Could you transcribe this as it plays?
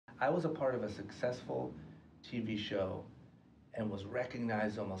I was a part of a successful TV show and was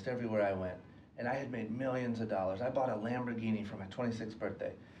recognized almost everywhere I went. And I had made millions of dollars. I bought a Lamborghini for my 26th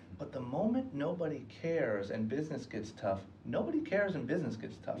birthday. But the moment nobody cares and business gets tough, nobody cares and business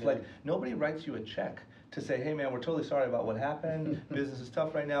gets tough. Yeah. Like, nobody writes you a check to say, hey man, we're totally sorry about what happened. Business is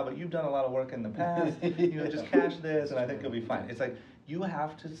tough right now, but you've done a lot of work in the past. You know, just cash this and I think you'll be fine. It's like, you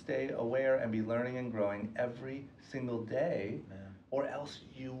have to stay aware and be learning and growing every single day, or else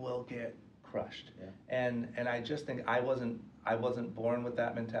you will get crushed. Yeah. And I just think I wasn't born with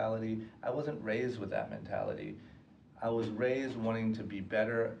that mentality. I wasn't raised with that mentality. I was raised wanting to be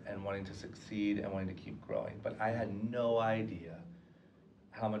better and wanting to succeed and wanting to keep growing. But I had no idea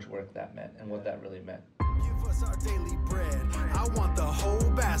how much work that meant and what that really meant. Give us our daily bread. I want the whole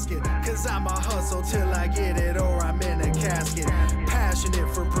basket, cause I'm a hustle till I get it or I'm in a casket.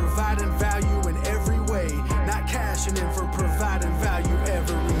 Passionate for providing value in every way, not cashing in for providing value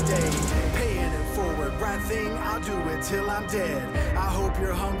every day. Paying it forward, right thing, I'll do it till I'm dead. I hope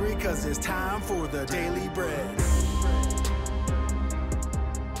you're hungry cause it's time for the daily bread.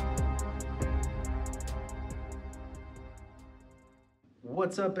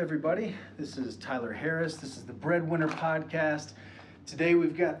 What's up, everybody? This is Tyler Harris. This is the BreadWinner podcast. Today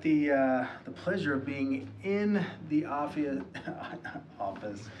we've got the pleasure of being in the office,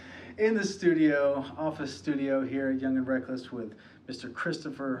 in the office studio here at Young and Reckless with Mr.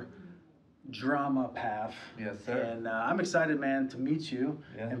 Christopher Drama Pfaff. Yes, sir. And I'm excited, man, to meet you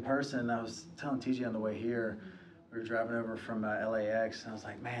Yeah. in person. I was telling TJ on the way here, we were driving over from LAX, and I was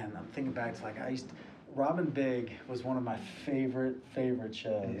like, man, I'm thinking back to Robin Big was one of my favorite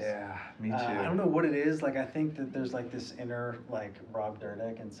shows. Yeah, me too. I don't know what it is. Like, I think that there's like this inner Rob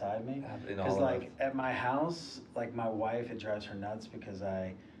Dyrdek inside me. Because at my house, like my wife, it drives her nuts because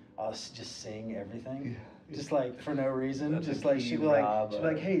I'll just sing everything. Yeah. Just like for no reason. That's just like she'd be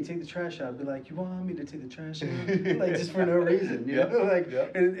like, hey, take the trash out. I'd be like, you want me to take the trash out? Like just for no reason. You know? Like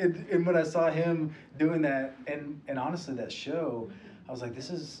and when I saw him doing that, and honestly that show, I was like, this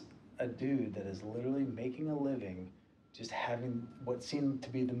is a dude that is literally making a living just having what seemed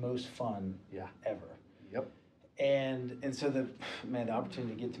to be the most fun ever. Yep. And so the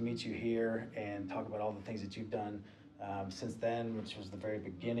opportunity to get to meet you here and talk about all the things that you've done since then, which was the very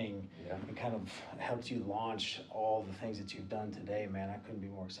beginning, and kind of helped you launch all the things that you've done today, man. I couldn't be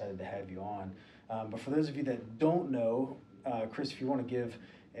more excited to have you on. But for those of you that don't know, Chris, if you want to give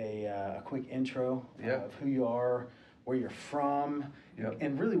a quick intro of who you are, where you're from,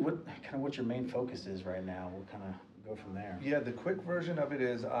 and really what your main focus is right now. We'll kind of go from there. Yeah, the quick version of it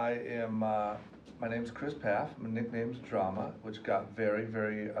is my name's Chris Pfaff. My nickname's Drama, which got very,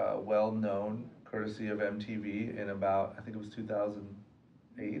 very well known courtesy of MTV in about, I think it was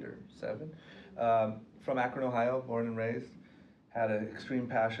 2008 or 7. From Akron, Ohio, born and raised. Had an extreme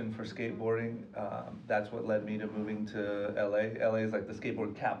passion for skateboarding. That's what led me to moving to LA. LA is like the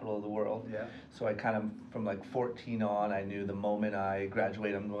skateboard capital of the world. Yeah. So I kind of, from like 14 on, I knew the moment I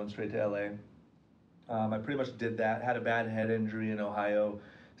graduate, I'm going straight to LA. I pretty much did that. Had a bad head injury in Ohio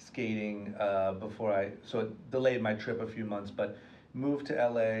skating so it delayed my trip a few months, but moved to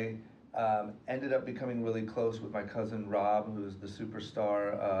LA. Ended up becoming really close with my cousin Rob, who's the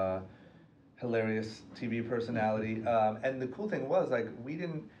superstar, hilarious TV personality, and the cool thing was I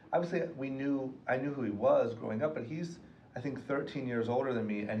knew who he was growing up, but he's I think 13 years older than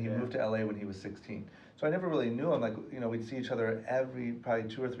me, and he moved to LA when he was 16. So I never really knew him. Like, we'd see each other probably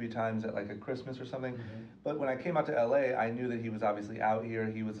 2 or 3 times at like a Christmas or something. Mm-hmm. But when I came out to LA, I knew that he was obviously out here.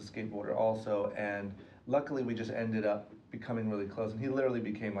 He was a skateboarder also, and luckily we just ended up becoming really close. And he literally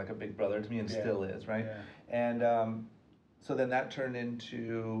became like a big brother to me, and still is, right? Yeah. And so then that turned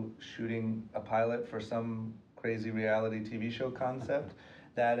into shooting a pilot for some crazy reality TV show concept.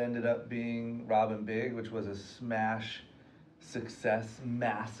 That ended up being Robin Big, which was a smash success,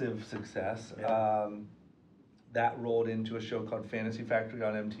 massive success. Yeah. That rolled into a show called Fantasy Factory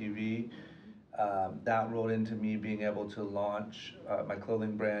on MTV. That rolled into me being able to launch my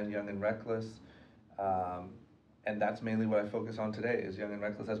clothing brand, Young and Reckless. And that's mainly what I focus on today, is Young and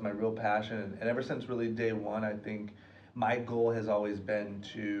Reckless. That's my real passion. And ever since really day one, I think my goal has always been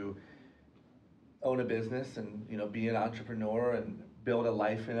to own a business and be an entrepreneur and build a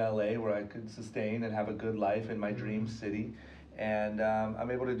life in LA where I could sustain and have a good life in my dream city. And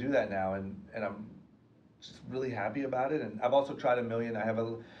I'm able to do that now, and I'm just really happy about it. And I've also tried a million. I have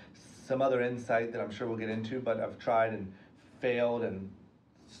some other insight that I'm sure we'll get into, but I've tried and failed and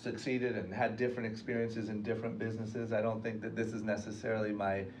succeeded and had different experiences in different businesses. I don't think that this is necessarily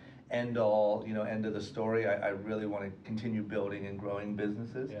my end of the story. I really want to continue building and growing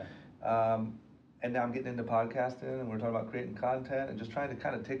businesses. Yeah. and now I'm getting into podcasting, and we're talking about creating content and just trying to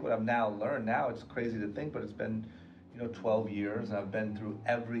kind of take what I've now learned. Now it's crazy to think, but it's been, 12 years, and I've been through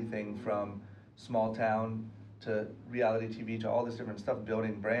everything from small town to reality TV to all this different stuff,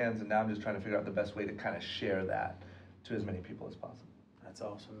 building brands, and now I'm just trying to figure out the best way to kind of share that to as many people as possible. That's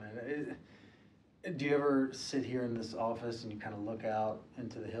awesome, man. Do you ever sit here in this office and you kind of look out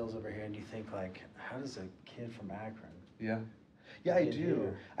into the hills over here and you think, like, how does a kid from Akron? Yeah, I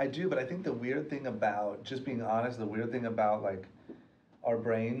do. I do, but I think the weird thing about, just being honest, the weird thing about, like, our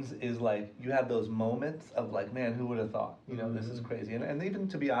brains is, like, you have those moments of, like, man, who would have thought? This is crazy. And even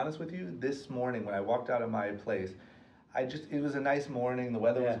to be honest with you, this morning when I walked out of my place, it was a nice morning, the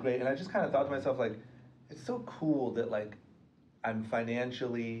weather was great, and I just kind of thought to myself, like, it's so cool that, like, I'm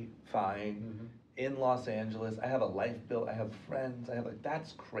financially fine in Los Angeles. I have a life built. I have friends.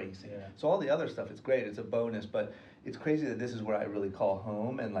 That's crazy. Yeah. So all the other stuff, it's great. It's a bonus, but it's crazy that this is where I really call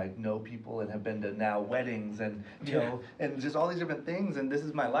home and, like, know people and have been to now weddings and, you know, and just all these different things. And this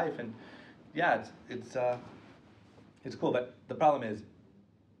is my life. And yeah, it's cool. But the problem is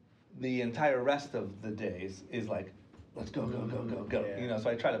the entire rest of the days is like, let's go. Yeah. So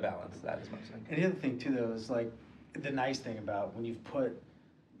I try to balance that as much as I can. And the other thing too, though, is like the nice thing about when you've put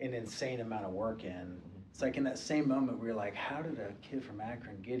an insane amount of work in, it's like in that same moment where you're like, how did a kid from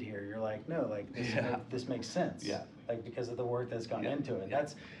Akron get here? You're like, no, like this makes sense. Yeah. Like because of the work that's gone into it. Yeah.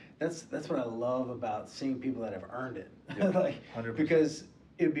 That's what I love about seeing people that have earned it. Yeah. Like 100%. Because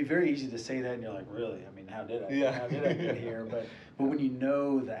it would be very easy to say that and you're like, really? I mean, how did I get here? But when you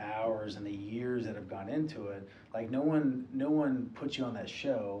know the hours and the years that have gone into it, like no one put you on that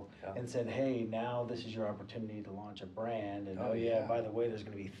show and said, hey, now this is your opportunity to launch a brand, and by the way, there's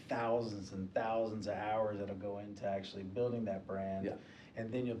going to be thousands and thousands of hours that'll go into actually building that brand,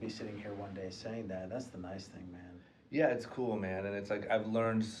 and then you'll be sitting here one day saying that. That's the nice thing, man. Yeah, it's cool, man, and it's like I've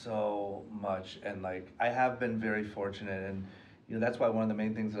learned so much, and like I have been very fortunate, and that's why one of the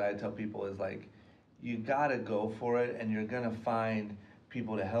main things that I tell people is like, you gotta go for it, and you're gonna find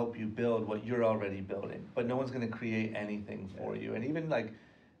people to help you build what you're already building, but no one's gonna create anything for you. And even like,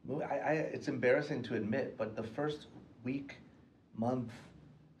 it's embarrassing to admit, but the first week, month,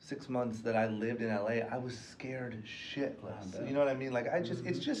 6 months that I lived in LA, I was scared shitless. You know what I mean? Like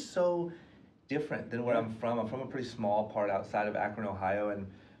it's just so different than where I'm from. I'm from a pretty small part outside of Akron, Ohio, and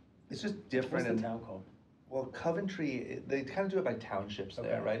it's just different. What's the town called? Well, Coventry, they kind of do it by townships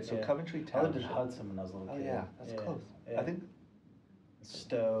there, right? So Coventry Township. I lived in Hudson when I was a little kid. Oh yeah, that's close. Yeah. I think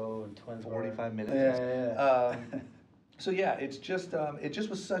Stowe and Twinsburg. 45 minutes. Yeah. So yeah, it just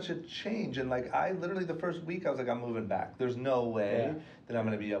was such a change, and like I literally the first week I was like, I'm moving back. There's no way that I'm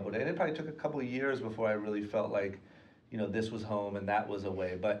gonna be able to. And it probably took a couple of years before I really felt like, this was home and that was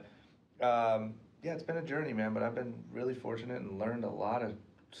away. But it's been a journey, man. But I've been really fortunate and learned a lot of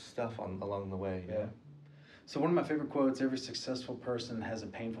stuff along the way. Yeah. So one of my favorite quotes, every successful person has a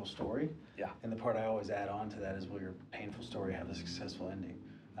painful story. Yeah. And the part I always add on to that is, will your painful story have a successful ending?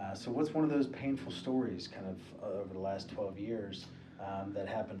 So what's one of those painful stories kind of over the last 12 years that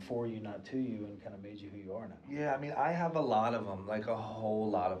happened for you, not to you, and kind of made you who you are now? Yeah, I mean, I have a lot of them, like a whole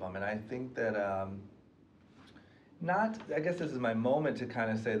lot of them. And I think that, I guess this is my moment to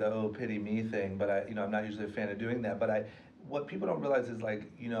kind of say the, oh, pity me thing, but I'm not usually a fan of doing that. But what people don't realize is like,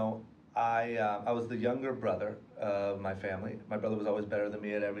 I was the younger brother of my family. My brother was always better than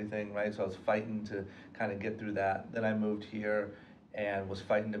me at everything, right? So I was fighting to kind of get through that. Then I moved here and was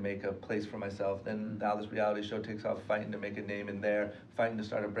fighting to make a place for myself. Then now this reality show takes off, fighting to make a name in there, fighting to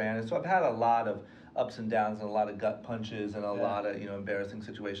start a brand. And so I've had a lot of ups and downs and a lot of gut punches and a lot of, embarrassing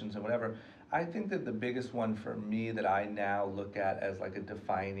situations and whatever. I think that the biggest one for me that I now look at as like a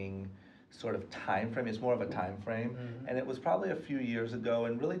defining sort of time frame, it's more of a time frame, and it was probably a few years ago,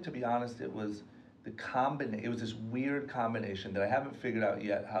 and really, to be honest, it was it was this weird combination that I haven't figured out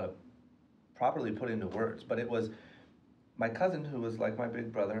yet how to properly put into words, but it was my cousin, who was like my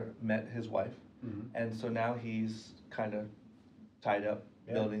big brother, met his wife, and so now he's kind of tied up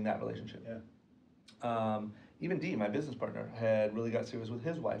building that relationship. Even Dee, my business partner, had really got serious with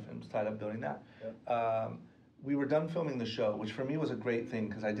his wife and was tied up building that. We were done filming the show, which for me was a great thing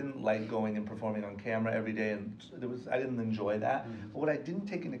because I didn't like going and performing on camera every day, and I didn't enjoy that. But what I didn't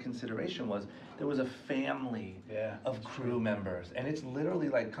take into consideration was there was a family of crew members, and it's literally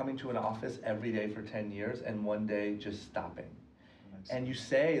like coming to an office every day for 10 years and one day just stopping. And you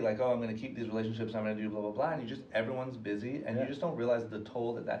say like, oh, I'm going to keep these relationships, I'm going to do blah, blah, blah, and everyone's busy, and you just don't realize the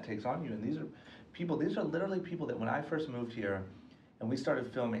toll that takes on you. And these are literally people that when I first moved here and we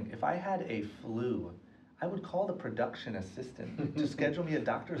started filming, if I had a flu, I would call the production assistant to schedule me a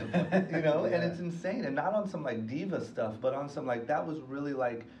doctor's appointment, and it's insane. And not on some like diva stuff, but on some like, that was really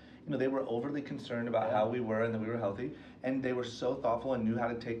like, you know, they were overly concerned about how we were and that we were healthy, and they were so thoughtful and knew how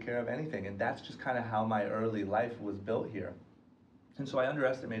to take care of anything. And that's just kind of how my early life was built here. And so I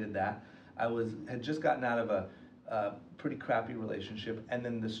underestimated that. Had just gotten out of a pretty crappy relationship, and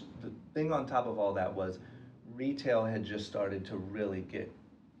then the thing on top of all that was retail had just started to really get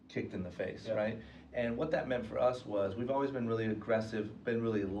kicked in the face, right? And what that meant for us was we've always been really aggressive, been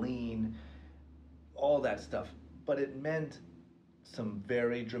really lean, all that stuff, but it meant some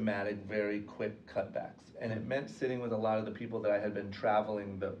very dramatic, very quick cutbacks. And it meant sitting with a lot of the people that I had been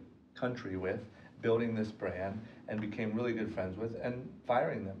traveling the country with, building this brand, and became really good friends with, and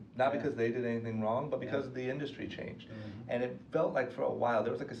firing them. Not because they did anything wrong, but because the industry changed. And it felt like for a while,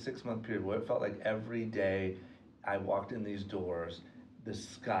 there was like a 6-month period where it felt like every day I walked in these doors, the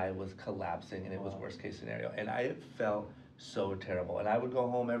sky was collapsing and it was worst case scenario. And I felt so terrible. And I would go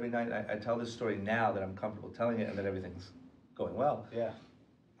home every night, I tell this story now that I'm comfortable telling it and that everything's going well.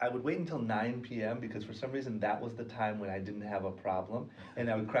 I would wait until 9 p.m. because for some reason that was the time when I didn't have a problem, and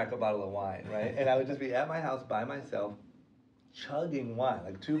I would crack a bottle of wine, right? And I would just be at my house by myself, chugging wine,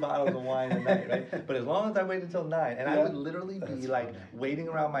 like 2 bottles of wine a night, right? But as long as I waited until 9, and I would literally be like waiting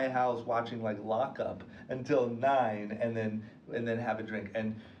around my house watching like Lockup until 9, and then have a drink,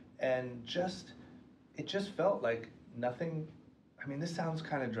 and just it just felt like nothing. I mean, this sounds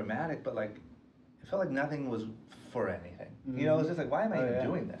kind of dramatic, but like it felt like nothing was for anything. You know, it was just like, why am I even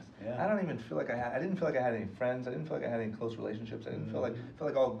doing this? I don't even feel like I didn't feel like I had any friends. I didn't feel like I had any close relationships. I didn't feel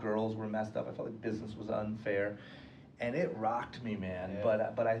like all girls were messed up. I felt like business was unfair, and it rocked me, man.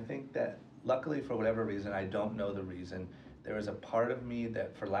 But I think that luckily, for whatever reason, I don't know the reason, there is a part of me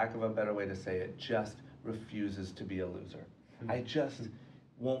that, for lack of a better way to say it, just refuses to be a loser. I just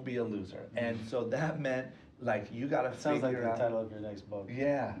won't be a loser. And so that meant, like, you gotta Sounds like figure the out. title of your next book.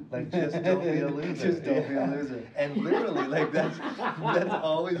 Yeah, like, just don't be a loser. Just don't be a loser. And literally, like, that's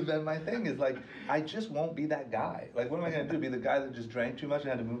always been my thing, is like, I just won't be that guy. Like, what am I gonna do? Be the guy that just drank too much and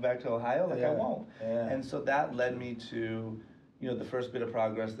had to move back to Ohio? Like, I won't. And so that led me to, you know, the first bit of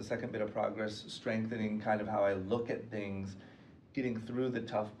progress, the second bit of progress, strengthening kind of how I look at things, getting through the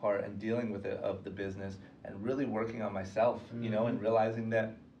tough part and dealing with it of the business, and really working on myself, you know, and realizing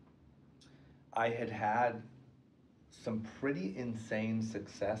that I had some pretty insane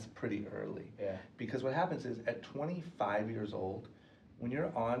success pretty early. Because what happens is, at 25 years old, when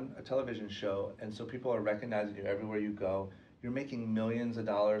you're on a television show, and so people are recognizing you everywhere you go, you're making millions of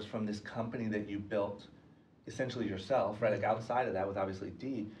dollars from this company that you built essentially yourself, right? Like, outside of that with obviously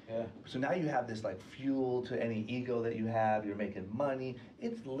D. So now you have this like fuel to any ego that you have, you're making money.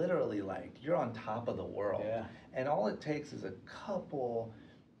 It's literally like you're on top of the world. And all it takes is a couple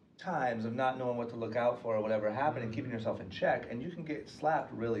times of not knowing what to look out for or whatever happened, and keeping yourself in check, and you can get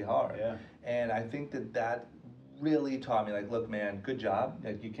slapped really hard. And I think that really taught me, like, look, man, good job.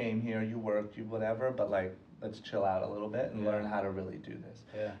 Like, you came here, you worked, you whatever, but like, let's chill out a little bit and learn how to really do this.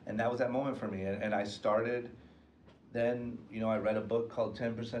 And that was that moment for me. And I started, then, you know, I read a book called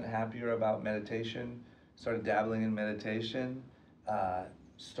 10% Happier about meditation, started dabbling in meditation,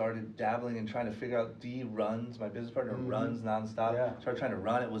 started dabbling and trying to figure out. D runs, my business partner runs nonstop. Started trying to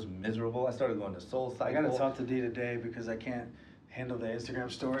run, it was miserable. I started going to Soul Cycle. I gotta talk to D today because I can't handle the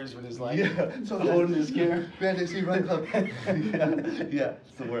Instagram stories when he's like so holding his gear. Grand AC Run Club.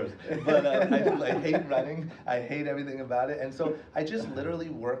 It's the worst. But I hate running. I hate everything about it. And so I just literally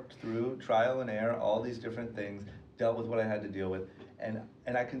worked through trial and error, all these different things, dealt with what I had to deal with.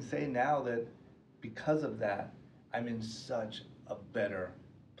 And I can say now that because of that, I'm in such a better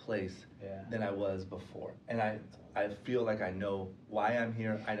place than I was before. And I feel like I know why I'm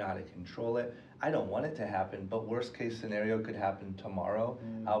here. I know how to control it. I don't want it to happen, but worst case scenario could happen tomorrow.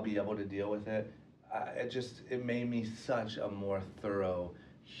 I'll be able to deal with it. It made me such a more thorough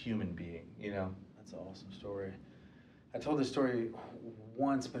human being, you know? That's an awesome story. I told this story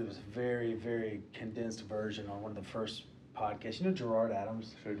once, but it was a very, very condensed version on one of the first podcasts. You know Gerard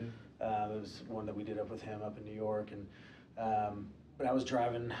Adams? Sure do. It was one that we did up with him up in New York. And but I was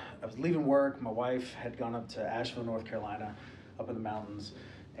leaving work. My wife had gone up to Asheville, North Carolina, up in the mountains.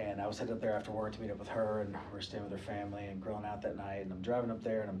 And I was headed up there after work to meet up with her, and we're staying with her family and grilling out that night. And I'm driving up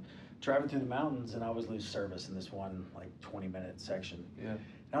there, and I'm driving through the mountains, and I always lose service in this one, like, 20-minute section. And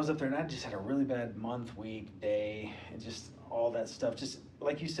I was up there, and I just had a really bad month, week, day, and just all that stuff. Just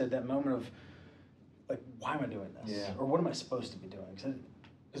like you said, that moment of, like, why am I doing this? Or what am I supposed to be doing?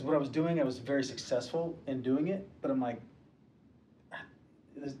 Because what I was doing, I was very successful in doing it, but I'm like,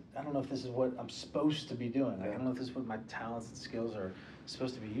 I don't know if this is what I'm supposed to be doing. Like, I don't know if this is what my talents and skills are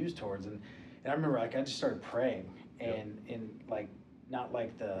supposed to be used towards. And I remember, like, I just started praying, and like, not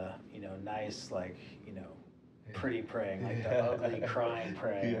like the, you know, nice, like, you know, pretty praying, like the ugly crying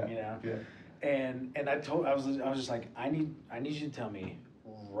praying, you know? Yeah. And I was just like, I need you to tell me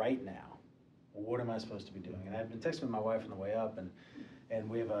right now, what am I supposed to be doing? And I've been texting with my wife on the way up, and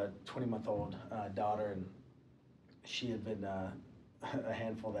we have a 20-month-old daughter, and she had been a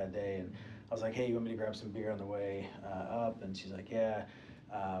handful that day, and I was like, hey, you want me to grab some beer on the way up? And she's like, yeah.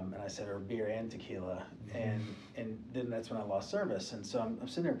 And I said, or beer and tequila. And then that's when I lost service. And so I'm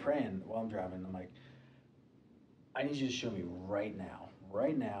sitting there praying while I'm driving. I'm like, I need you to show me right now,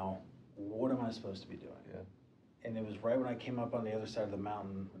 what am I supposed to be doing? Yeah. And it was right when I came up on the other side of the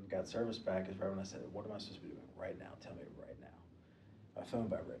mountain and got service back, is right when I said, what am I supposed to be doing right now? Tell me right now. My phone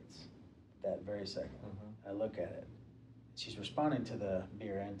vibrates that very second. I look at it. She's responding to the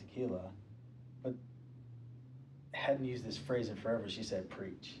beer and tequila, but hadn't used this phrase in forever. She said,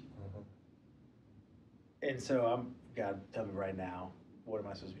 preach. And so God, tell me right now, what am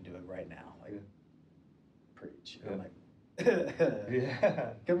I supposed to be doing right now? Like, preach. Yeah. I'm like,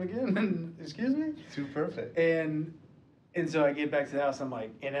 Yeah. come again? Excuse me? Too perfect. And so I get back to the house. I'm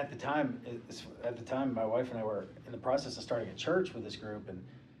like, and at the time, my wife and I were in the process of starting a church with this group, and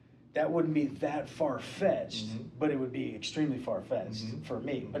that wouldn't be that far-fetched, but it would be extremely far-fetched for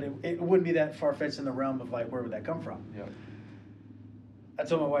me. But it wouldn't be that far-fetched in the realm of like, where would that come from? Yeah. I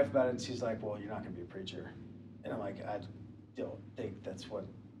told my wife about it, and she's like, well, you're not going to be a preacher. And I'm like, I don't think that's what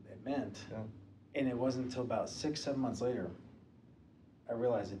it meant. Yeah. And it wasn't until about 6-7 months later, I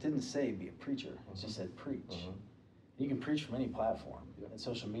realized it didn't say be a preacher. It just said preach. You can preach from any platform. And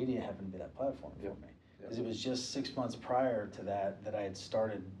social media happened to be that platform for me. Because it was just 6 months prior to that I had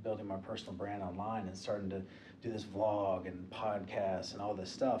started building my personal brand online and starting to do this vlog and podcasts and all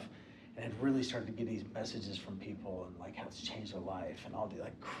this stuff. And had really started to get these messages from people and like how it's changed their life and all the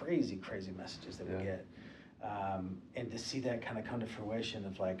like crazy messages that we get. And to see that kind of come to fruition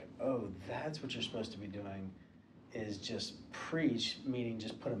of like, oh, that's what you're supposed to be doing, is just preach, meaning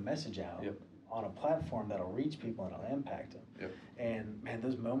just put a message out on a platform that'll reach people and it'll impact them. And man,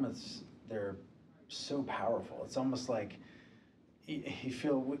 those moments, they're so powerful. It's almost like you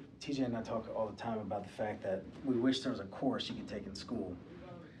feel, TJ and I talk all the time about the fact that we wish there was a course you could take in school.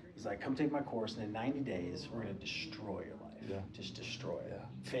 He's like, come take my course, and in 90 days, we're going to destroy your life. Just destroy it.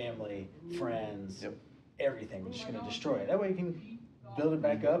 Family, friends, everything. We're just going to destroy it. That way you can build it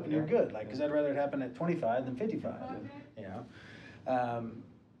back up and you're good. Like, because I'd rather it happen at 25 than 55, you know?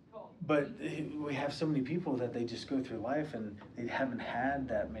 But we have so many people that they just go through life and they haven't had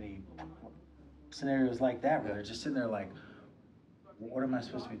that many scenarios like that where they're just sitting there like, what am I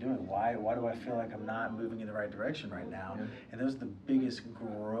supposed to be doing? Why do I feel like I'm not moving in the right direction right now? And those are the biggest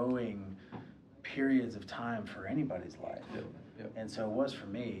growing periods of time for anybody's life. And so it was for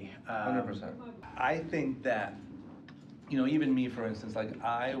me. 100%. I think that, you know, even me, for instance, like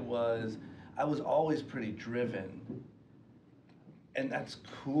I was always pretty driven. And that's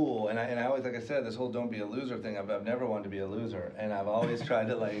cool. And I always, like I said, this whole don't be a loser thing, I've never wanted to be a loser. And I've always tried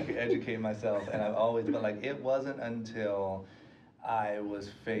to like educate myself. And but like it wasn't until I was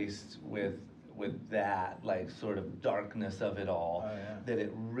faced with that like sort of darkness of it all that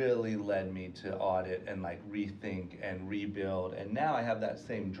it really led me to audit and like rethink and rebuild. And now I have that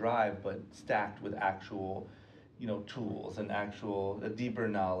same drive, but stacked with actual, you know, tools and actual deeper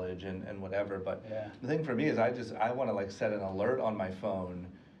knowledge and whatever. But the thing for me is I want to like set an alert on my phone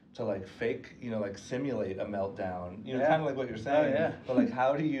to like fake, you know, like simulate a meltdown, you know, kind of like what you're saying. But like,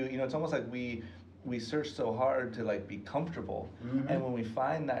 how do you know, it's almost like we search so hard to like be comfortable, and when we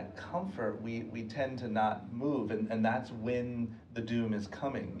find that comfort, we tend to not move, and that's when the doom is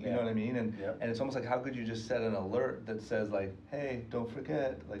coming. You know what I mean? And it's almost like, how could you just set an alert that says like, hey, don't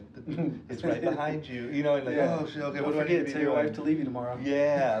forget, like it's right behind you. You know, and like, oh shit, okay, what do I need to be tell your wife to leave you tomorrow.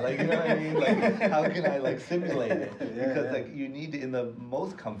 Like, you know what I mean? Like, how can I like simulate it? Because like you need to, in the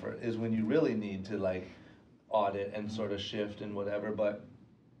most comfort is when you really need to like audit and sort of shift and whatever, but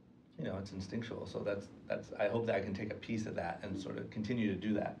you know, it's instinctual. So that's I hope that I can take a piece of that and sort of continue to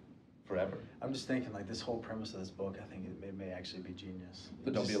do that forever. I'm just thinking like this whole premise of this book, I think it may actually be genius.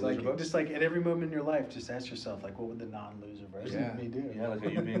 But don't be a loser book? Just like at every moment in your life, just ask yourself like, what would the non-loser version of me do? Yeah, like, are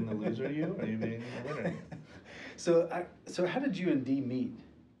you being the loser you, or are you being the winner? So how did you and Dee meet?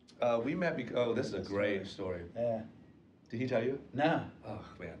 We met because, this is a great story. Yeah. Did he tell you? No. Oh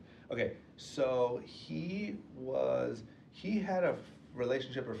man. Okay, so he had a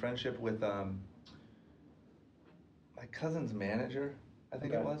relationship or friendship with my cousin's manager, I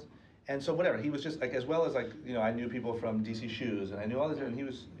think it was. And so whatever, he was just like, as well as like, you know, I knew people from DC Shoes and I knew all this, and he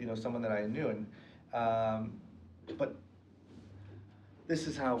was, you know, someone that I knew. And but this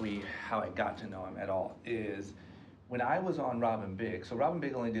is how I got to know him at all, is when I was on Robin Big, so Robin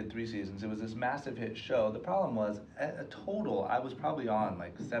Big only did 3 seasons. It was this massive hit show. The problem was, at a total, I was probably on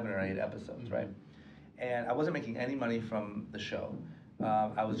like 7 or 8 episodes, right? And I wasn't making any money from the show.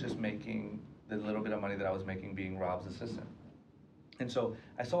 I was just making the little bit of money that I was making being Rob's assistant. And so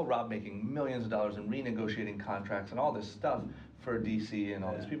I saw Rob making millions of dollars and renegotiating contracts and all this stuff for DC and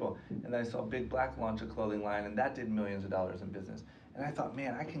all these people. And then I saw Big Black launch a clothing line, and that did millions of dollars in business. And I thought,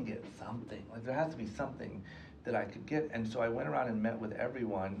 man, I can get something. Like, there has to be something that I could get. And so I went around and met with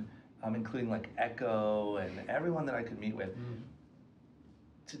everyone, including like Echo and everyone that I could meet with,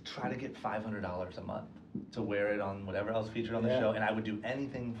 to try to get $500 a month to wear it on whatever else featured on the show, and I would do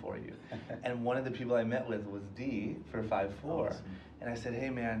anything for you. And one of the people I met with was D for 5'4", awesome. And I said, hey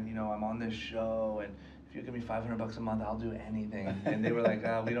man, you know, I'm on this show, and if you give me $500 a month, I'll do anything. And they were like,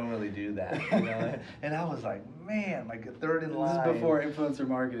 oh, we don't really do that, you know? And I was like, man, like a third in line. This is before influencer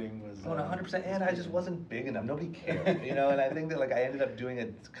marketing was. Oh, 100%. And I just wasn't big enough. Nobody cared, you know? And I think that like I ended up doing a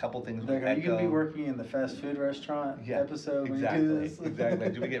couple things with Echo. You can be working in the fast food restaurant episode when you do this. Exactly.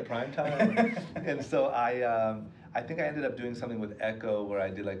 Do we get prime time? And so I think I ended up doing something with Echo where I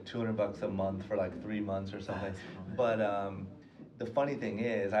did like $200 a month for like 3 months or something. But the funny thing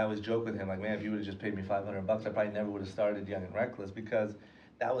is, I always joke with him, like, man, if you would have just paid me $500, I probably never would have started Young and Reckless, because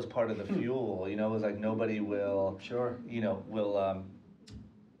that was part of the fuel, you know. It was like, nobody will, you know,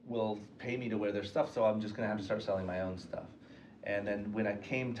 will pay me to wear their stuff, so I'm just gonna have to start selling my own stuff. And then when it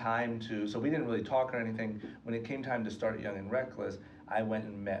came time to, so we didn't really talk or anything, when it came time to start Young and Reckless, I went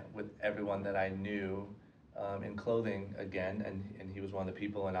and met with everyone that I knew in clothing again, and he was one of the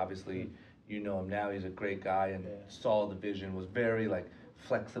people, and obviously, you know him now, he's a great guy, and saw the vision, was very like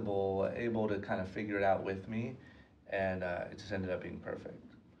flexible, able to kind of figure it out with me, and it just ended up being perfect.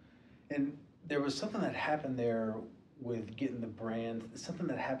 And there was something that happened there with getting the brand, something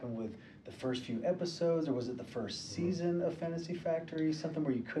that happened with the first few episodes, or was it the first season of Fantasy Factory, something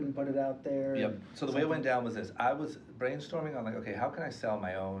where you couldn't put it out there? Yep, so the way it went down was this. I was brainstorming on like, okay, how can I sell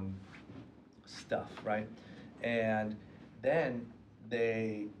my own stuff, right? And then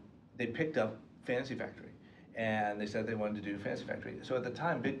they picked up Fantasy Factory, and they said they wanted to do Fantasy Factory. So at the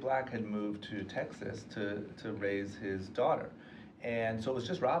time, Big Black had moved to Texas to raise his daughter. And so it was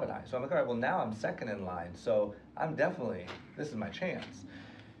just Rob and I. So I'm like, all right, well now I'm second in line, so I'm definitely, this is my chance.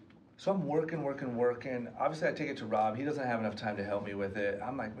 So I'm working. Obviously I take it to Rob, he doesn't have enough time to help me with it.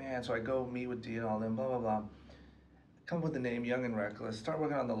 I'm like, man, so I go meet with D and all them, blah, blah, blah. Come up with the name Young and Reckless, start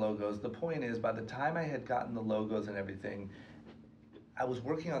working on the logos. The point is, by the time I had gotten the logos and everything, I was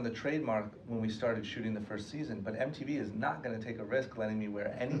working on the trademark when we started shooting the first season, but MTV is not going to take a risk letting me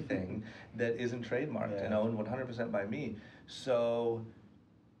wear anything that isn't trademarked and owned 100% by me. So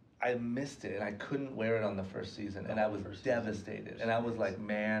I missed it, and I couldn't wear it on the first season, and I was devastated. And I was like,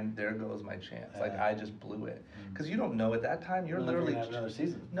 man, there goes my chance. Like, I just blew it. Because you don't know at that time, you're literally... have another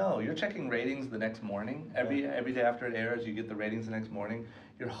season. No, you're checking ratings the next morning. Every day after it airs, you get the ratings the next morning.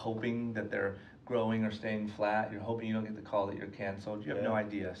 You're hoping that they're growing or staying flat. You're hoping you don't get the call that you're canceled. You have no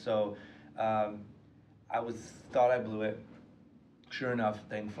idea. So I thought I blew it. Sure enough,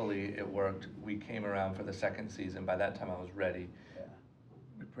 thankfully, it worked. We came around for the second season. By that time, I was ready.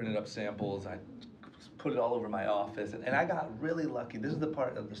 We printed up samples. I put it all over my office. And I got really lucky. This is the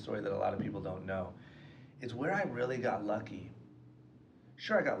part of the story that a lot of people don't know. It's where I really got lucky.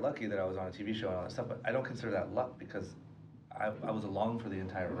 Sure, I got lucky that I was on a TV show and all that stuff, but I don't consider that luck, because I was along for the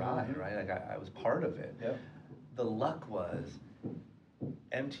entire ride, right? Like I was part of it. Yep. The luck was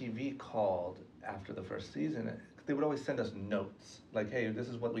MTV called after the first season. They would always send us notes, like, hey, this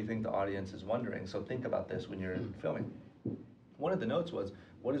is what we think the audience is wondering, so think about this when you're filming. One of the notes was,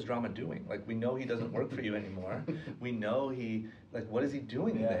 what is Drama doing? Like, we know he doesn't work for you anymore. We know what is he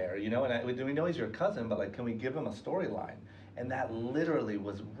doing there? You know, and we know he's your cousin, but like, can we give him a storyline? And that literally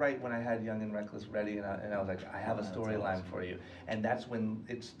was right when I had Young and Reckless ready, and I was like, I have a storyline for you. And that's when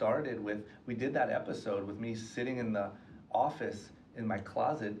it started with, we did that episode with me sitting in the office in my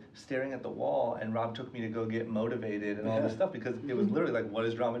closet, staring at the wall, and Rob took me to go get motivated and all this stuff, because it was literally like, what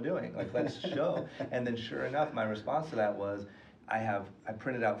is Drama doing? Like, let's show. And then sure enough, my response to that was, I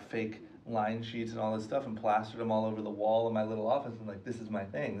printed out fake line sheets and all this stuff and plastered them all over the wall in my little office, and like, this is my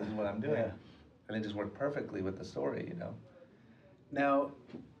thing, this is what I'm doing. And it just worked perfectly with the story, you know? Now,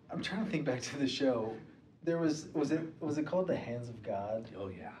 I'm trying to think back to the show. There was it called The Hands of God? Oh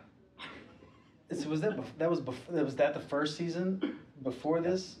yeah. So was that the first season before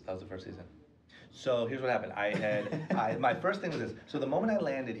this? That was the first season. So here's what happened. My first thing was this. So the moment I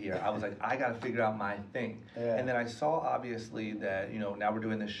landed here, I was like, I got to figure out my thing. Yeah. And then I saw obviously that, now we're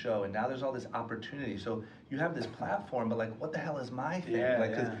doing this show and now there's all this opportunity. So you have this platform, but like, what the hell is my thing? Yeah,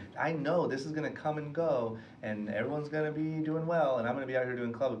 like, cause I know this is going to come and go and everyone's going to be doing well and I'm going to be out here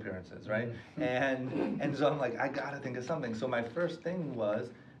doing club appearances, right? And so I'm like, I got to think of something. So my first thing was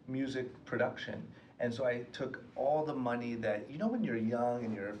music production. And so I took all the money that, when you're young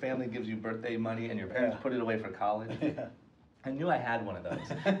and your family gives you birthday money and your parents put it away for college? I knew I had one of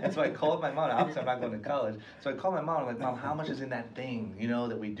those. And so I called my mom. Obviously, I'm not going to college. So I called my mom. I'm like, Mom, how much is in that thing,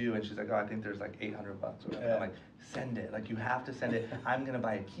 that we do? And she's like, oh, I think there's like $800 or whatever. I'm like, send it. Like, you have to send it. I'm going to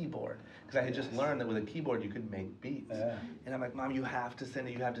buy a keyboard. Because I had just learned that with a keyboard, you could make beats. And I'm like, Mom, you have to send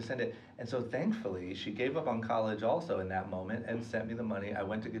it. You have to send it. And so thankfully, she gave up on college also in that moment and sent me the money. I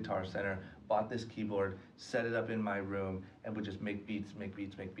went to Guitar Center, bought this keyboard, set it up in my room, and would just make beats.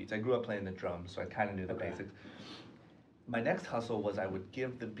 I grew up playing the drums, so I kind of knew the basics. My next hustle was I would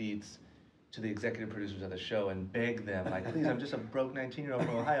give the beats to the executive producers of the show and beg them, like, please, I'm just a broke 19-year-old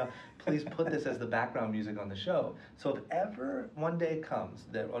from Ohio, please put this as the background music on the show. So if ever one day comes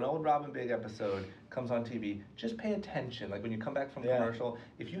that an old Robin Big episode comes on TV, just pay attention. Like when you come back from commercial,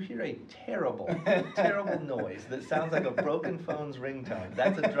 if you hear a terrible, terrible noise that sounds like a broken phone's ringtone,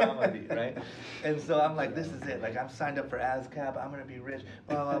 that's a drama beat, right? And so I'm like, this is it. Like, I'm signed up for ASCAP, I'm gonna be rich,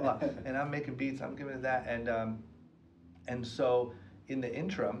 blah, blah, blah. And I'm making beats, I'm giving it that. And so in the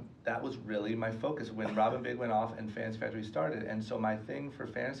interim, that was really my focus when Robin Big went off and Fantasy Factory started. And so my thing for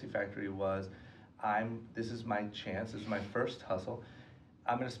Fantasy Factory was, this is my chance, this is my first hustle.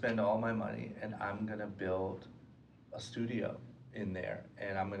 I'm gonna spend all my money and I'm gonna build a studio in there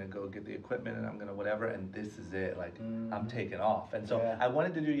and I'm gonna go get the equipment and I'm gonna whatever, and this is it, like I'm taking off. And so I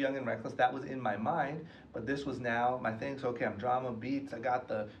wanted to do Young and Reckless, that was in my mind, but this was now my thing. So okay, I'm drama, beats, I got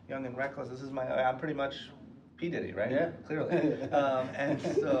the Young and Reckless, I'm pretty much P. Diddy, right? Yeah. Clearly. And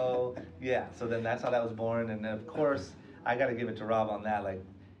so, so then that's how that was born. And then of course, I got to give it to Rob on that. Like,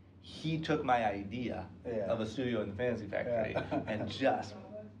 he took my idea of a studio in the Fantasy Factory and just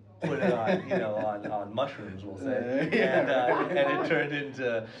put it on, on mushrooms, we'll say. And it turned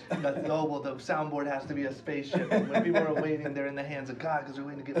into, the soundboard has to be a spaceship. And when people are waiting, they're in the hands of God because they're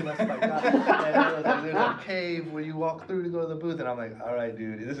waiting to get blessed by God. And there's a cave where you walk through to go to the booth. And I'm like, all right,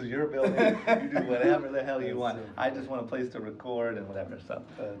 dude, this is your building. You do whatever the hell you want. I just want a place to record and whatever. So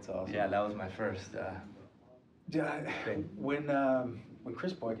that's awesome. Yeah, that was my first thing. When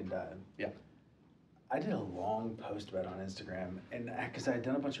Chris Boykin died, I did a long post about it on Instagram, and because I had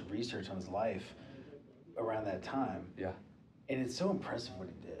done a bunch of research on his life around that time. And it's so impressive what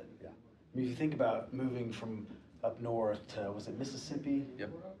he did. I mean, if you think about moving from up north to, was it Mississippi?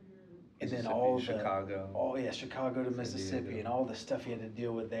 And then Chicago. Chicago to Mississippi, and all the stuff he had to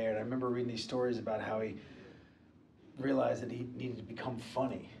deal with there. And I remember reading these stories about how he realized that he needed to become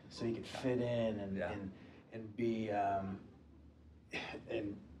funny so he could fit in and be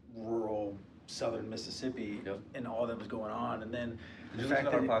in rural southern Mississippi and all that was going on. And then did you listen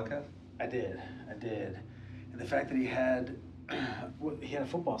to our podcast? I did. And the fact that he had a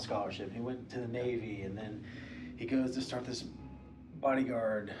football scholarship, he went to the Navy, and then he goes to start this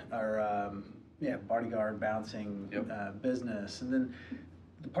bodyguard bouncing business. And then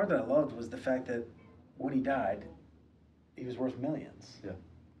the part that I loved was the fact that when he died, he was worth millions. And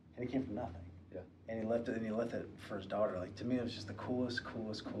he came from nothing. And he left it for his daughter. Like, to me, it was just the coolest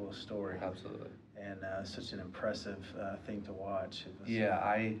story. Absolutely. And such an impressive thing to watch.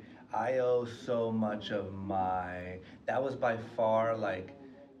 I owe so much of that was by far, like,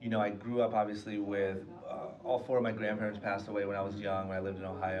 I grew up obviously with, all four of my grandparents passed away when I was young, when I lived in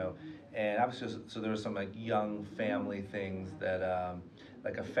Ohio. And obviously, so there were some like young family things that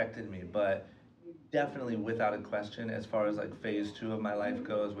like affected me, but definitely without a question, as far as like phase 2 of my life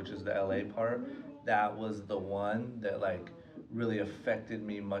goes, which is the LA part, that was the one that like really affected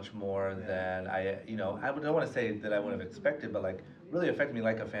me much more than I don't want to say that I would have expected, but like really affected me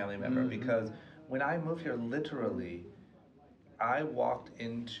like a family member. Because when I moved here, literally, I walked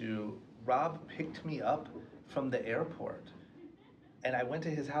into, Rob picked me up from the airport and I went to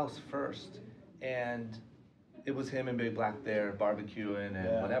his house first, and it was him and Big Black there barbecuing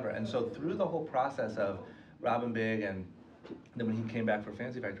and whatever. And so through the whole process of Rob and Big, and then when he came back for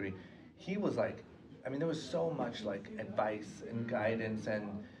Fantasy Factory, he was like, I mean, there was so much like advice and guidance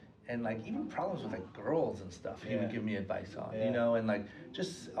and like even problems with like girls and stuff he would give me advice on, and like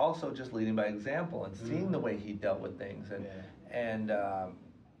just leading by example and seeing the way he dealt with things. And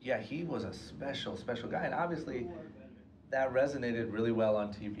he was a special guy. And obviously that resonated really well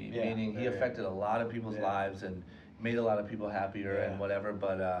on TV, meaning he affected a lot of people's lives and made a lot of people happier and whatever.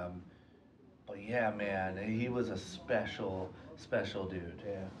 But But yeah, man, he was a special dude.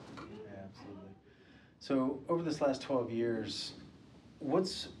 Yeah, yeah, absolutely. So over this last 12 years,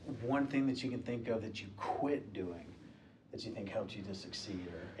 what's one thing that you can think of that you quit doing that you think helped you to succeed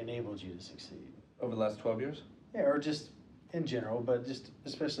or enabled you to succeed? Over the last 12 years? Yeah, or just in general, but just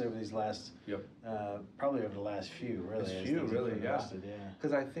especially over these last, Yep. probably over the last few, really. Last few, really, yeah. Yeah.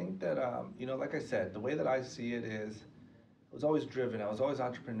 Because I think that, like I said, the way that I see it is, I was always driven, I was always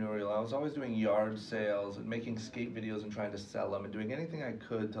entrepreneurial, I was always doing yard sales and making skate videos and trying to sell them and doing anything I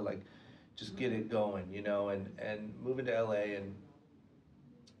could to like just get it going, and moving to LA and,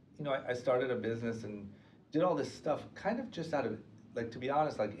 I started a business and did all this stuff kind of just out of, like, to be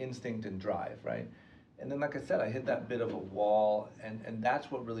honest, like instinct and drive, right? And then, like I said, I hit that bit of a wall, and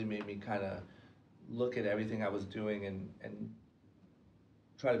that's what really made me kind of look at everything I was doing and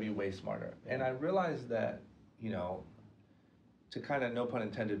try to be way smarter. And I realized that, to kind of, no pun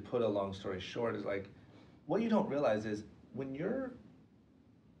intended, put a long story short, is like, what you don't realize is when you're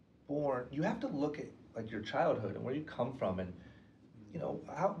born, you have to look at like your childhood and where you come from, and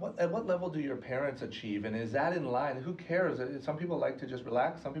at what level do your parents achieve, and is that in line? Who cares? Some people like to just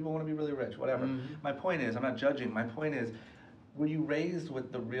relax. Some people want to be really rich. Whatever. Mm-hmm. My point is, I'm not judging. My point is, were you raised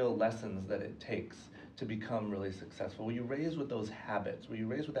with the real lessons that it takes to become really successful? Were you raised with those habits? Were you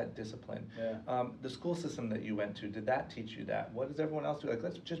raised with that discipline? Yeah. The school system that you went to, did that teach you that? What does everyone else do? Like,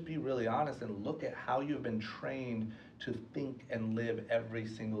 let's just be really honest and look at how you've been trained to think and live every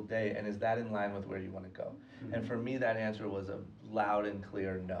single day, and is that in line with where you want to go? Mm-hmm. And for me, that answer was a loud and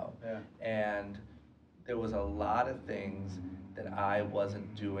clear no. Yeah. And there was a lot of things that I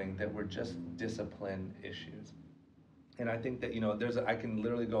wasn't doing that were just discipline issues. And I think that, I can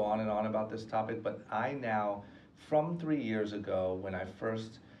literally go on and on about this topic, but I now, from 3 years ago, when I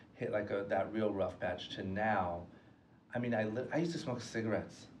first hit like that real rough patch, to now, I mean, I used to smoke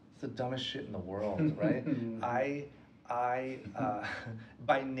cigarettes. It's the dumbest shit in the world, right? I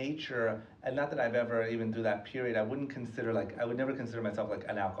by nature, and not that I've ever, even through that period, I would never consider myself like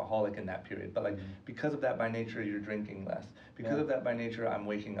an alcoholic in that period, but like, because of that, by nature, you're drinking less. Because of that, by nature, I'm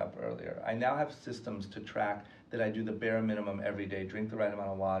waking up earlier. I now have systems to track that I do the bare minimum every day, drink the right amount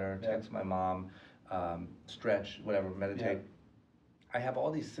of water, text my mom, stretch, whatever, meditate. I have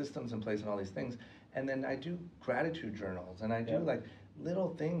all these systems in place and all these things. And then I do gratitude journals, and I do like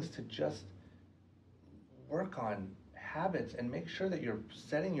little things to just work on habits and make sure that you're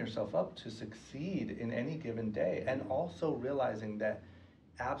setting yourself up to succeed in any given day, and also realizing that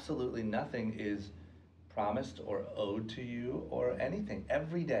absolutely nothing is promised or owed to you or anything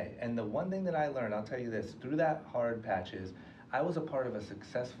every day. And the one thing that I learned, I'll tell you this, through that hard patch, is I was a part of a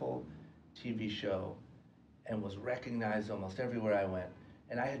successful TV show and was recognized almost everywhere I went,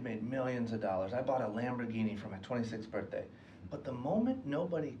 and I had made millions of dollars. I bought a Lamborghini for my 26th birthday. But the moment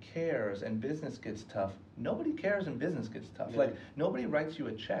nobody cares and business gets tough, nobody cares and business gets tough. Yeah. Like, nobody writes you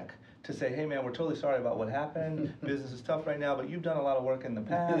a check to say, hey man, we're totally sorry about what happened. Business is tough right now, but you've done a lot of work in the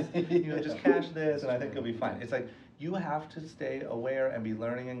past. Just cash this and I think you'll be fine. It's like, you have to stay aware and be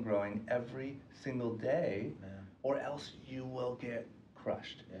learning and growing every single day, or else you will get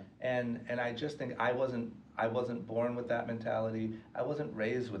crushed. And I just think I wasn't born with that mentality. I wasn't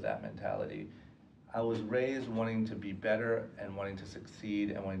raised with that mentality. I was raised wanting to be better and wanting to succeed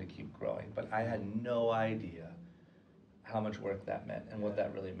and wanting to keep growing, but I had no idea how much work that meant and what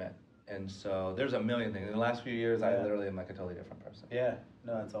that really meant. And so there's a million things. In the last few years, I literally am like a totally different person. Yeah,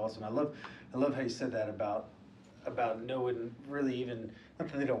 no, that's awesome. I love how you said that about knowing, really, even, not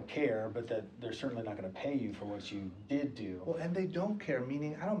that they don't care, but that they're certainly not going to pay you for what you did do. Well, and they don't care,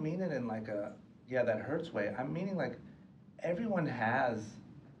 meaning, I don't mean it in like a, that hurts way. I'm meaning like, everyone has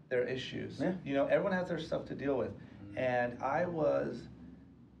their issues. Yeah. Everyone has their stuff to deal with. Mm-hmm. And I was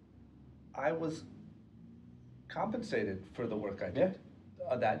compensated for the work I did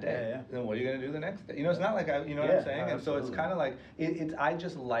that day. Yeah. Then what are you going to do the next day? It's not like what I'm saying? And so it's kind of like,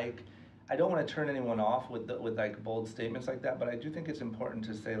 I don't want to turn anyone off with like bold statements like that, but I do think it's important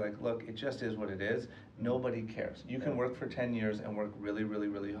to say, like, look, it just is what it is. Nobody cares. You can work for 10 years and work really, really,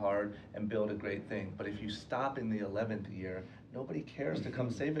 really hard and build a great thing. But if you stop in the 11th year, nobody cares to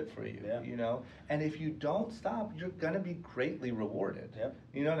come save it for you, And if you don't stop, you're going to be greatly rewarded. Yep.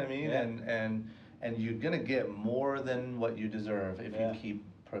 You know what I mean? Yeah. And you're going to get more than what you deserve if you keep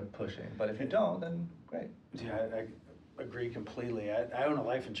pushing. But if you don't, then great. Yeah, I agree completely. I own a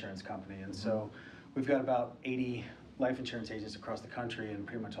life insurance company, and so we've got about 80 life insurance agents across the country in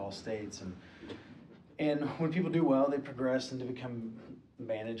pretty much all states. And when people do well, they progress and to become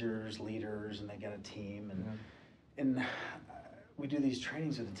managers, leaders, and they get a team. And we do these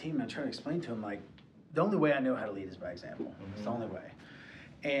trainings with the team, and I try to explain to them, like, the only way I know how to lead is by example. It's the only way.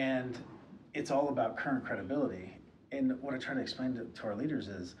 And it's all about current credibility. And what I try to explain to our leaders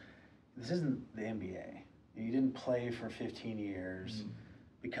is, this isn't the NBA. You didn't play for 15 years,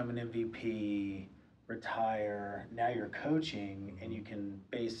 become an MVP, retire. Now you're coaching, and you can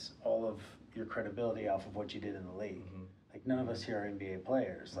base all of your credibility off of what you did in the league. Like, none of us here are NBA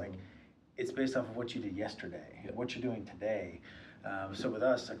players. Like, it's based off of what you did yesterday, what you're doing today. So with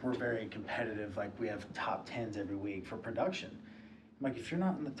us, like, we're very competitive. Like, we have top 10s every week for production. Like, if you're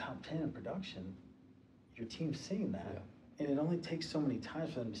not in the top 10 in production, your team's seeing that. And it only takes so many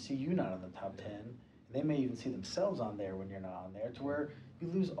times for them to see you not in the top 10. And they may even see themselves on there when you're not on there, to where you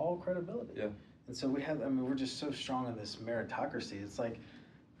lose all credibility. And so we're just so strong on this meritocracy. It's like,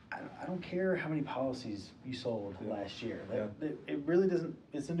 I don't care how many policies you sold last year. It really doesn't,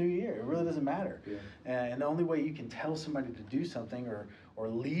 it's a new year. It really doesn't matter. And the only way you can tell somebody to do something or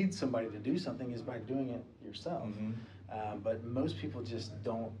lead somebody to do something is by doing it yourself. But most people just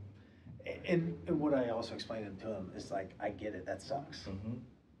don't. And what I also explained to them is, like, I get it, that sucks.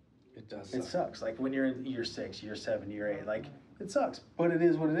 It does. It sucks. Like, when you're in year 6, year 7, year 8, like, it sucks. But it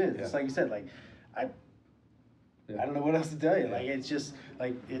is what it is. It's like you said, like, I don't know what else to tell you. Like, it's just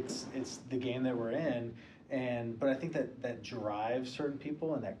like it's the game that we're in, but I think that drives certain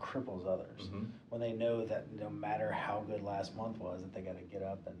people and that cripples others when they know that no matter how good last month was, that they got to get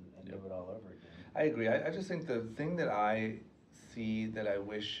up and do it all over again. I agree. I just think the thing that I see that I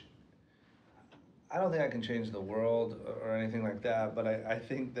wish, I don't think I can change the world or anything like that, but I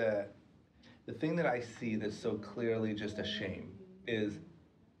think that the thing that I see that's so clearly just a shame is,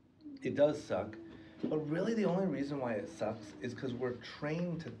 it does suck. But really the only reason why it sucks is because we're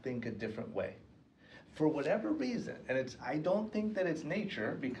trained to think a different way. For whatever reason, and I don't think that it's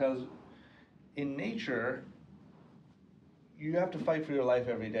nature, because in nature, you have to fight for your life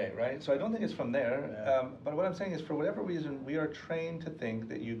every day, right? So I don't think it's from there. But what I'm saying is, for whatever reason, we are trained to think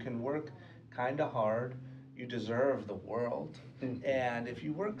that you can work kind of hard, you deserve the world. And if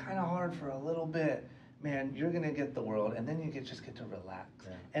you work kind of hard for a little bit, man, you're gonna get the world, and then you just get to relax.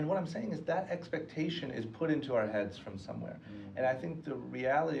 And what I'm saying is, that expectation is put into our heads from somewhere. And I think the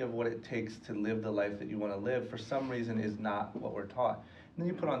reality of what it takes to live the life that you wanna live, for some reason, is not what we're taught. And then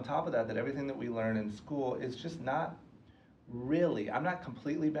you put on top of that everything that we learn in school is just not really, I'm not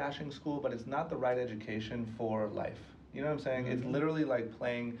completely bashing school, but it's not the right education for life. You know what I'm saying? It's literally like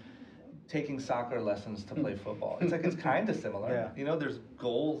taking soccer lessons to play football. It's like, it's kind of similar. You know, there's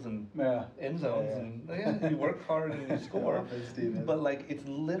goals and end zones, and you work hard and you score. But like, it's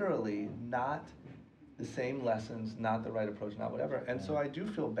literally not the same lessons, not the right approach, not whatever. And so I do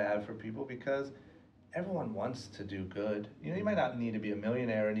feel bad for people, because everyone wants to do good. You know, you might not need to be a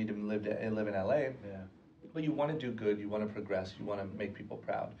millionaire or need to live in LA, but you want to do good, you want to progress, you want to make people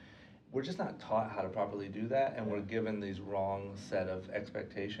proud. We're just not taught how to properly do that, and we're given these wrong set of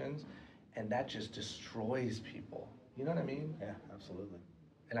expectations. And that just destroys people. You know what I mean? Yeah, absolutely.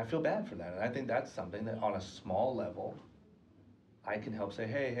 And I feel bad for that. And I think that's something that, on a small level, I can help say,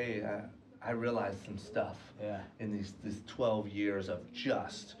 hey, I realized some stuff in these 12 years of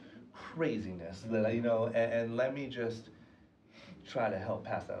just craziness that you know, and let me just try to help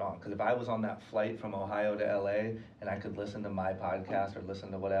pass that on. Because if I was on that flight from Ohio to LA and I could listen to my podcast or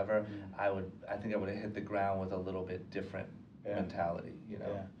listen to whatever, I think I would have hit the ground with a little bit different mentality, you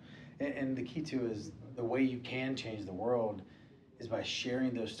know? And the key too is, the way you can change the world is by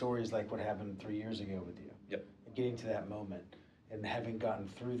sharing those stories, like what happened 3 years ago with you. And getting to that moment and having gotten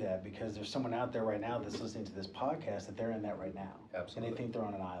through that, because there's someone out there right now that's listening to this podcast that they're in that right now. Absolutely. And they think they're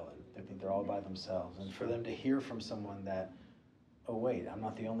on an island. They think they're all by themselves. And for them to hear from someone that, oh wait, I'm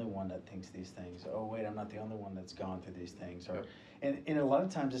not the only one that thinks these things. Oh wait, I'm not the only one that's gone through these things. Or, and a lot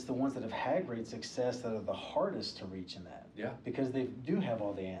of times it's the ones that have had great success that are the hardest to reach in that. Because they do have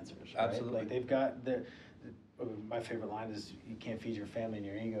all the answers. Right? Absolutely. Like, they've got my favorite line is, you can't feed your family and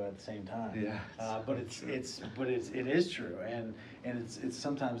your ego at the same time. But it is true, and it's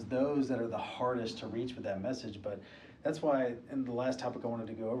sometimes those that are the hardest to reach with that message. But that's why, in the last topic I wanted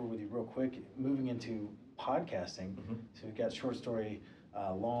to go over with you real quick, moving into podcasting. So we've got Short Story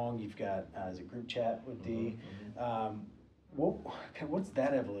Long. You've got is it Group Chat with D. What's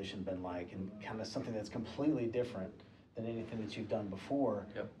that evolution been like, and kind of something that's completely different than anything that you've done before?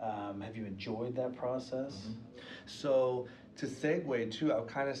 Have you enjoyed that process? So to segue too, I'll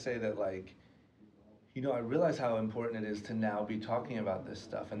kind of say that, like, you know, I realize how important it is to now be talking about this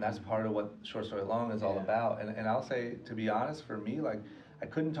stuff, and that's part of what Short Story Long is all about. And I'll say, to be honest, for me, like, I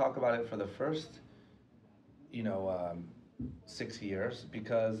couldn't talk about it for the first, 6 years,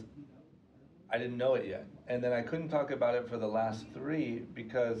 because I didn't know it yet. And then I couldn't talk about it for the last 3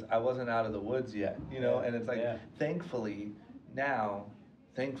 because I wasn't out of the woods yet, and it's like, thankfully,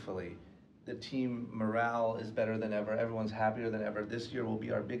 the team morale is better than ever. Everyone's happier than ever. This year will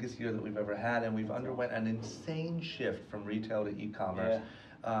be our biggest year that we've ever had, and we've underwent an insane shift from retail to e-commerce.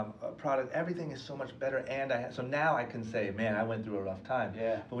 Product, everything is so much better, and so now I can say, man, I went through a rough time.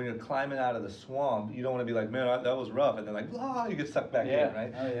 But when you're climbing out of the swamp, you don't want to be like, man, that was rough, and then like, you get sucked back in,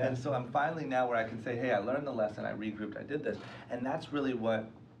 right? And so I'm finally now where I can say, hey, I learned the lesson, I regrouped, I did this, and that's really what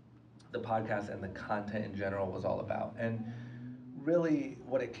the podcast and the content in general was all about. And really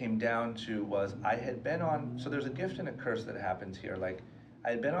what it came down to was I had been on, so there's a gift and a curse that happens here. Like, I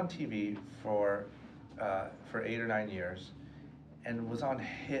had been on TV for 8 or 9 years and was on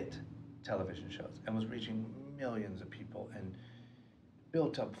hit television shows and was reaching millions of people and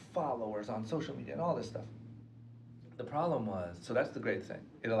built up followers on social media and all this stuff. The problem was, so that's the great thing.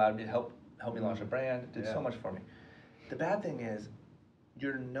 It allowed me to help me launch a brand, did so much for me. The bad thing is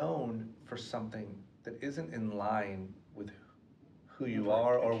you're known for something that isn't in line with who you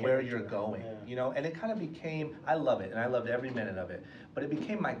are or where you're going, you know, and it kind of became, I love it, and I loved every minute of it, but it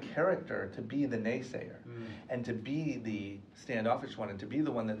became my character to be the naysayer, and to be the standoffish one, and to be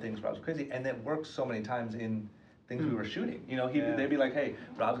the one that thinks Rob's crazy, and that works so many times in things we were shooting, you know, they'd be like, hey,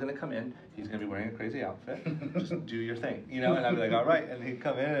 Rob's gonna come in, he's gonna be wearing a crazy outfit, just do your thing, you know, and I'd be like, all right, and he'd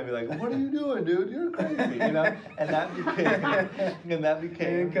come in and I'd be like, what are you doing, dude, you're crazy, you know, and that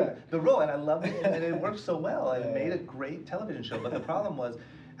became the role, and I loved it, and it worked so well, and it made a great television show, but the problem was,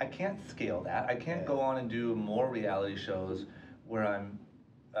 I can't scale that, I can't go on and do more reality shows where I'm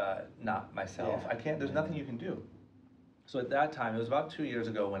not myself, I can't, there's nothing you can do. So at that time, it was about 2 years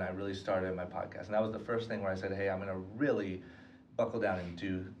ago when I really started my podcast. And that was the first thing where I said, hey, I'm gonna really buckle down and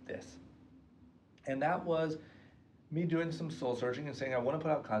do this. And that was me doing some soul searching and saying, I wanna put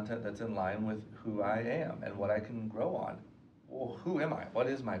out content that's in line with who I am and what I can grow on. Well, who am I? What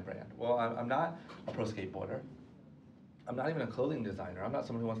is my brand? Well, I'm not a pro skateboarder. I'm not even a clothing designer. I'm not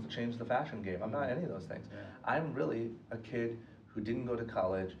someone who wants to change the fashion game. I'm not any of those things. I'm really a kid who didn't go to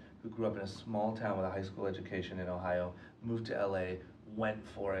college, who grew up in a small town with a high school education in Ohio, moved to LA, went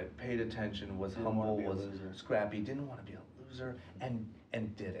for it, paid attention, was humble, was scrappy, didn't want to be a loser, and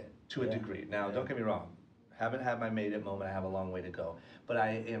did it to a degree. Now, don't get me wrong, haven't had my made it moment, I have a long way to go. But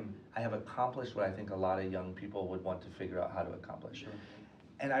I have accomplished what I think a lot of young people would want to figure out how to accomplish.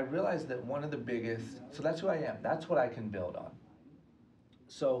 And I realized that one of the biggest, so that's who I am, that's what I can build on.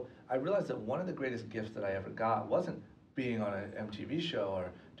 So I realized that one of the greatest gifts that I ever got wasn't being on an MTV show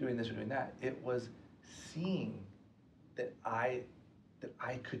or doing this or doing that, it was seeing that I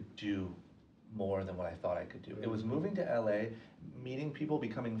could do more than what I thought I could do. It was moving to LA, meeting people,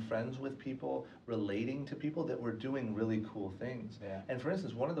 becoming friends with people, relating to people that were doing really cool things. And for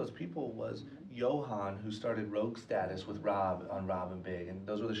instance, one of those people was Johan, who started Rogue Status with Rob on Rob and Big, and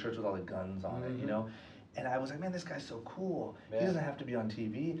those were the shirts with all the guns on it, you know? And I was like, man, this guy's so cool. He doesn't have to be on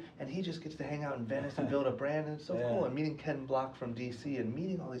TV, and he just gets to hang out in Venice and build a brand, and it's so cool. And meeting Ken Block from DC and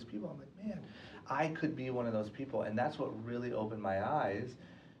meeting all these people, I'm like, man, I could be one of those people. And that's what really opened my eyes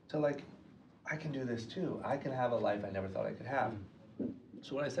to like, I can do this too. I can have a life I never thought I could have.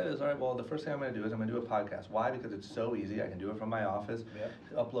 So what I said is, all right, well, the first thing I'm gonna do is I'm gonna do a podcast. Why? Because it's so easy. I can do it from my office,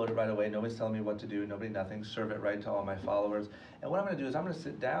 upload it right away. Nobody's telling me what to do, nothing, serve it right to all my followers. And what I'm gonna do is I'm gonna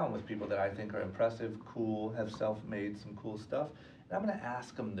sit down with people that I think are impressive, cool, have self-made some cool stuff, and I'm gonna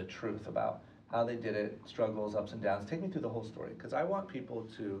ask them the truth about how they did it, struggles, ups and downs. Take me through the whole story, because I want people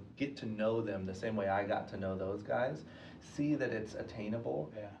to get to know them the same way I got to know those guys, see that it's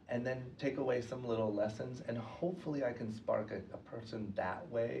attainable, and then take away some little lessons, and hopefully I can spark a person that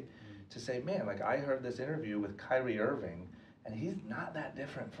way to say, man, like I heard this interview with Kyrie Irving, and he's not that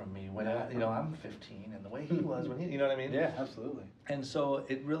different from me when I'm 15, and the way he was when he, you know what I mean? Yeah, absolutely. And so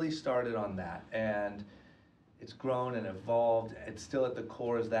it really started on that, and it's grown and evolved. It's still at the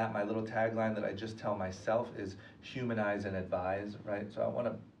core is that. My little tagline that I just tell myself is humanize and advise, right? So I want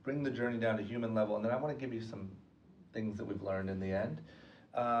to bring the journey down to human level, and then I want to give you some things that we've learned in the end.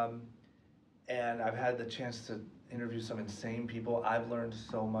 And I've had the chance to interview some insane people. I've learned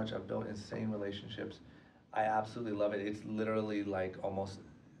so much. I've built insane relationships. I absolutely love it. It's literally like almost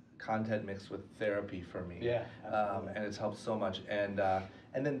content mixed with therapy for me. Yeah, absolutely. And it's helped so much. And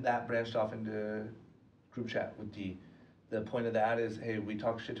then that branched off into group chat with D. The point of that is, hey, we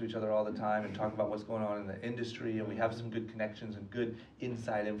talk shit to each other all the time and talk about what's going on in the industry, and we have some good connections and good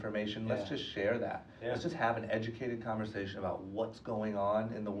inside information. Let's just share that. Let's just have an educated conversation about what's going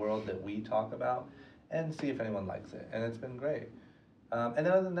on in the world that we talk about and see if anyone likes it. And it's been great. And then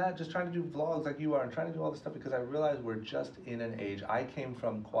other than that, just trying to do vlogs like you are and trying to do all this stuff because I realize we're just in an age. I came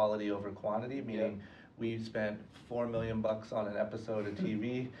from quality over quantity, meaning we spent $4 million on an episode of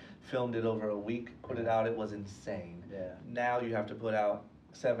TV, filmed it over a week, put it out. It was insane. Now you have to put out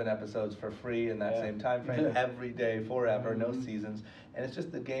 7 episodes for free in that same time frame every day forever, no seasons, and it's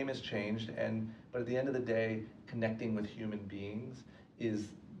just the game has changed. But at the end of the day, connecting with human beings is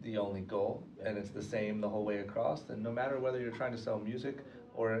the only goal, and it's the same the whole way across. And no matter whether you're trying to sell music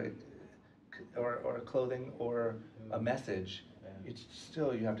or clothing or a message, it's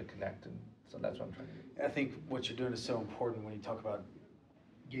still, you have to connect, and so that's what I'm trying to do. I think what you're doing is so important when you talk about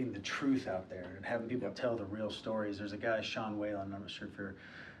getting the truth out there and having people tell the real stories. There's a guy, Sean Whalen, I'm not sure if you're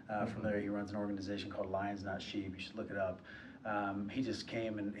familiar, he runs an organization called Lions Not Sheep, you should look it up. He just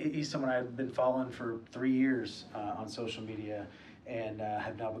came, and he's someone I've been following for 3 years on social media, and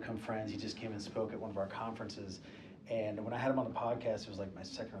have now become friends. He just came and spoke at one of our conferences. And when I had him on the podcast, it was like my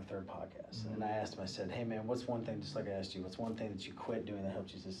second or third podcast. And I asked him, I said, hey man, what's one thing, just like I asked you, what's one thing that you quit doing that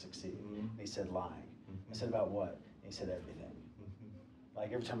helped you to succeed? And he said, lying. I said, about what? And he said, everything.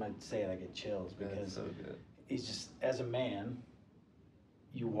 Like every time I say it, I get chills, because so good. He's just, as a man,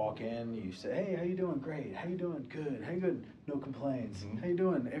 you walk in, you say, hey, how you doing? Great. How you doing? Good. How you good? No complaints. How you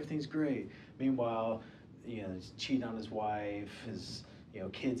doing? Everything's great. Meanwhile, he's cheating on his wife, his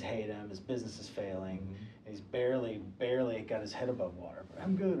kids hate him, his business is failing, and he's barely got his head above water. But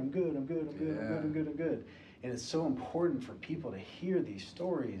I'm good. And it's so important for people to hear these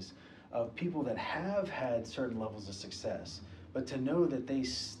stories of people that have had certain levels of success, but to know that they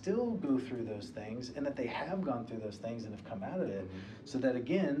still go through those things, and that they have gone through those things and have come out of it, so that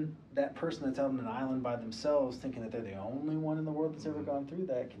again, that person that's out on an island by themselves thinking that they're the only one in the world that's ever gone through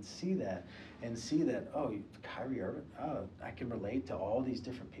that can see that, and see that, oh, Kyrie Irving, oh, I can relate to all these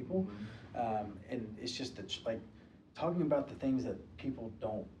different people. And it's just that, like, talking about the things that people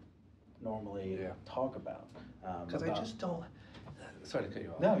don't normally talk about. Because I just don't, sorry to cut you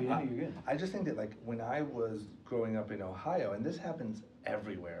off. No, you're good. I just think that, like, when I was growing up in Ohio, and this happens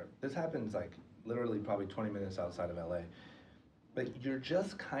everywhere, this happens like literally probably 20 minutes outside of LA, like, you're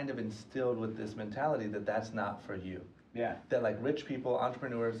just kind of instilled with this mentality that that's not for you. Yeah. That, like, rich people,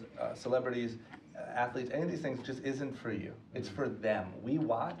 entrepreneurs, celebrities, athletes, any of these things just isn't for you. It's for them. We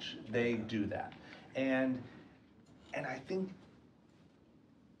watch, they do that. And I think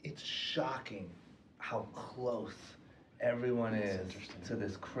it's shocking how close everyone is to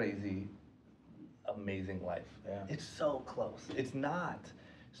this crazy, amazing life. Yeah. It's so close. It's not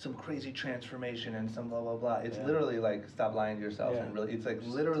some crazy transformation and some blah, blah, blah. It's literally like, stop lying to yourself. And really, it's like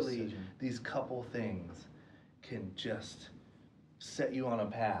just literally these couple things can just set you on a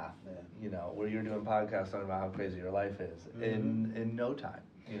path, where you're doing podcasts talking about how crazy your life is in no time,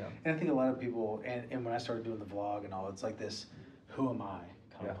 And I think a lot of people, and when I started doing the vlog and all, it's like this, who am I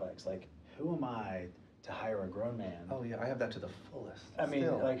complex. Like, who am I to hire a grown man? Oh yeah, I have that to the fullest. I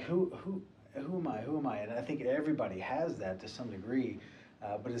mean, like, who am I? And I think everybody has that to some degree,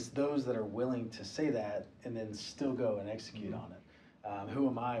 but it's those that are willing to say that and then still go and execute on it. Who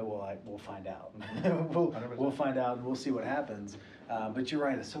am I? Well, we'll find out. we'll find out, and we'll see what happens. But you're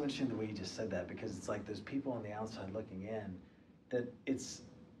right. It's so interesting the way you just said that, because it's like those people on the outside looking in, that it's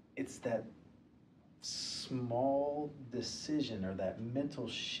that small decision or that mental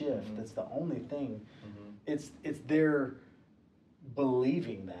shift that's the only thing. It's their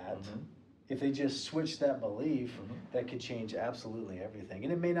believing that. If they just switch that belief, that could change absolutely everything.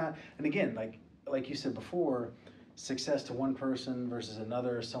 And it may not. And again, like you said before, success to one person versus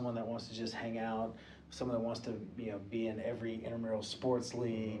another, someone that wants to just hang out, someone that wants to be in every intramural sports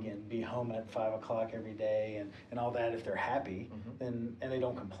league and be home at 5 o'clock every day and all that. If they're happy, then and they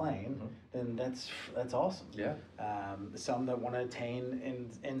don't complain, then that's awesome. Yeah. Some that want to attain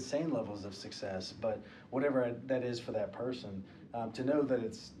insane levels of success, but whatever that is for that person, to know that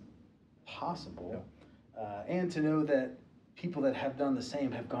it's possible, and to know that people that have done the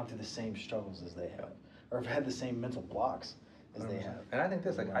same have gone through the same struggles as they have, or have had the same mental blocks as they have. And I think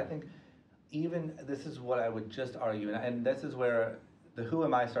this, I think even this is what I would just argue, and this is where the who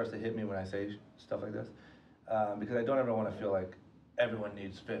am I starts to hit me when I say stuff like this, because I don't ever want to feel like everyone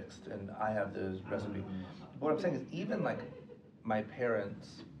needs fixed and I have this recipe. But what I'm saying is, even like my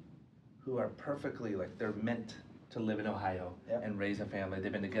parents, who are perfectly, like, they're meant to live in Ohio and raise a family.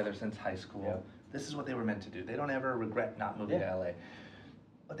 They've been together since high school. This is what they were meant to do. They don't ever regret not moving to LA,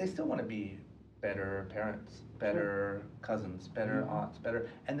 but they still want to be better parents, better cousins, better aunts, better,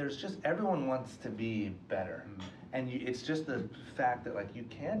 and there's just, everyone wants to be better. And it's just the fact that, like, you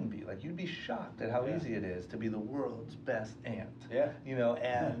can be, like, you'd be shocked at how easy it is to be the world's best aunt,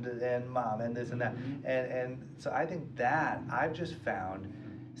 and mom, and this and that. And so I think that I've just found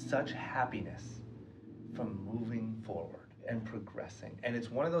such happiness from moving forward. and progressing. And it's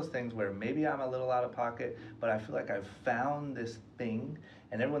one of those things where maybe I'm a little out of pocket, but I feel like I've found this thing,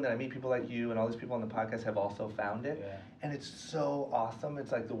 and everyone that I meet, people like you and all these people on the podcast, have also found it. Yeah. And it's so awesome.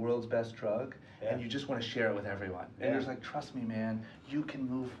 It's like the world's best drug, and you just want to share it with everyone. And you're just like, trust me, man, you can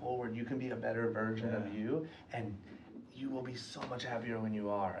move forward. You can be a better version of you, and you will be so much happier when you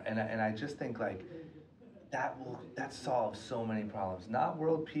are. And I just think like that solves so many problems. Not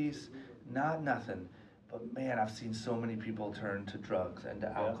world peace, not nothing. But man, I've seen so many people turn to drugs and to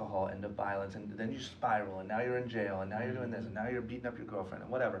alcohol and to violence, and then you spiral, and now you're in jail, and now you're doing this, and now you're beating up your girlfriend, and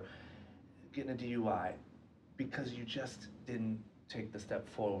whatever, getting a DUI, because you just didn't take the step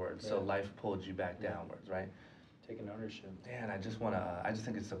forward, so life pulled you back downwards, right? Taking ownership. Man, I just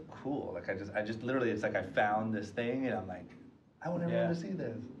think it's so cool. Like I just literally, it's like I found this thing, and I'm like, I want everyone to see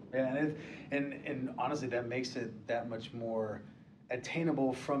this. Yeah, and honestly, that makes it that much more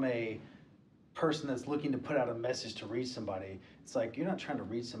attainable from a person that's looking to put out a message to reach somebody. It's like you're not trying to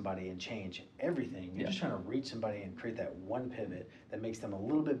reach somebody and change everything. You're just trying to reach somebody and create that one pivot that makes them a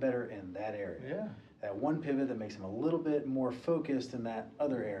little bit better in that area. Yeah. That one pivot that makes them a little bit more focused in that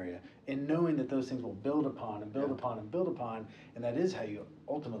other area. And knowing that those things will build upon and build upon and build upon, and that is how you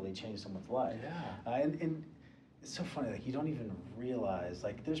ultimately change someone's life. Yeah. And it's so funny, like you don't even realize,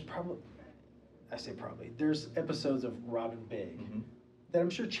 like there's there's episodes of Robin Big that I'm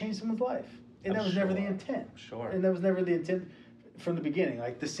sure changed someone's life. And that was never the intent. Sure. And that was never the intent from the beginning.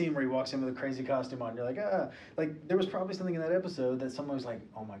 Like the scene where he walks in with a crazy costume on, you're like, like there was probably something in that episode that someone was like,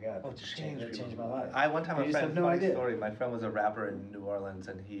 oh my God, that changed my life. One time, a friend, funny story, my friend was a rapper in New Orleans,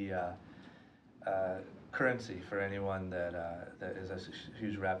 and he, Currency, for anyone that is a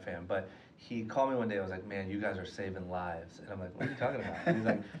huge rap fan, but he called me one day and was like, man, you guys are saving lives. And I'm like, what are you talking about? And he's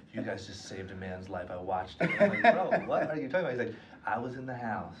like, you guys just saved a man's life. I watched it. And I'm like, bro, what are you talking about? He's like, I was in the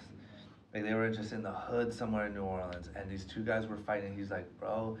house. Like they were just in the hood somewhere in New Orleans, and these two guys were fighting. He's like,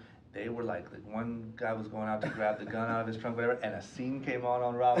 bro, they were like one guy was going out to grab the gun out of his trunk, whatever, and a scene came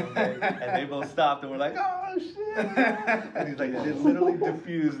on Robin Day, and they both stopped and were like, oh shit! And he's like, it literally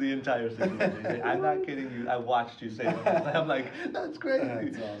diffused the entire situation. He's like, I'm not kidding you. I watched you say that. I'm like, that's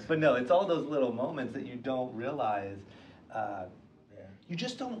crazy. That's awesome. But no, it's all those little moments that you don't realize. You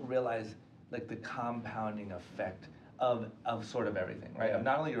just don't realize like the compounding effect of sort of everything, right? Of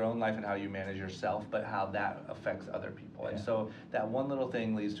not only your own life and how you manage yourself, but how that affects other people. And so that one little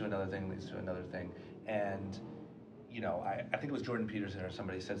thing leads to another thing, leads to another thing. And, you know, I think it was Jordan Peterson or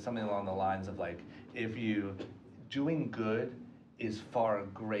somebody said something along the lines of like, doing good is far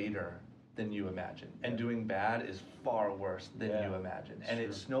greater than you imagine. And doing bad is far worse than you imagine. And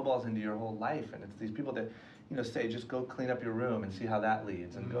it snowballs into your whole life. And it's these people that, you know, say, just go clean up your room and see how that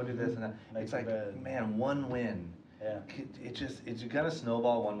leads, and go do this and that. It's like, man, one win. It's gonna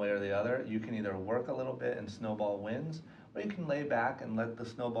snowball one way or the other. You can either work a little bit and snowball wins, or you can lay back and let the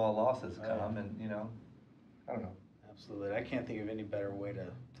snowball losses come. And you know, I don't know. Absolutely, I can't think of any better way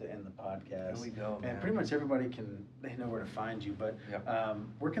to end the podcast. There we go, man. And pretty much everybody they know where to find you. But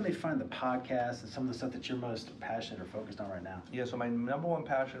where can they find the podcast and some of the stuff that you're most passionate or focused on right now? Yeah, so my number one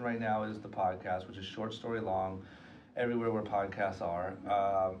passion right now is the podcast, which is short story long, everywhere where podcasts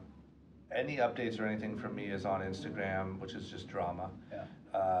are. Any updates or anything from me is on Instagram, which is just drama.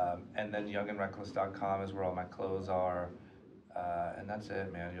 And then youngandreckless.com is where all my clothes are. And that's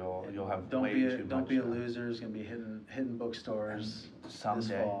it, man. You'll have Don't be a stuff. loser. It's gonna be hitting bookstores someday.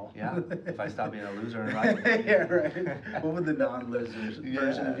 this fall. Yeah. If I stop being a loser and right. Yeah, right. What would the non-losers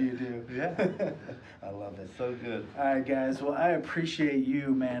version of you do? Yeah. I love it. So good. All right, guys. Well, I appreciate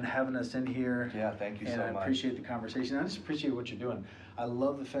you, man, having us in here. Yeah, thank you so much. And I appreciate the conversation. I just appreciate what you're doing. I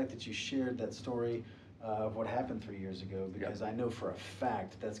love the fact that you shared that story of what happened 3 years ago, because I know for a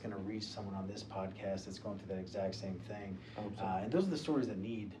fact that's going to reach someone on this podcast that's going through that exact same thing. And those are the stories that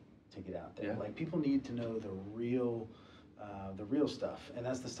need to get out there. Like people need to know the real stuff, and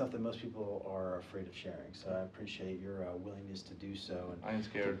that's the stuff that most people are afraid of sharing. So I appreciate your willingness to do so. And I ain't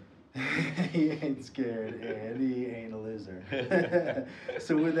scared. He ain't scared, and he ain't a loser.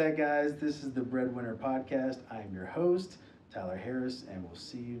 So with that, guys, this is the BreadWinner Podcast. I am your host, Tyler Harris, and we'll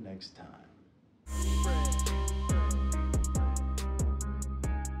see you next time.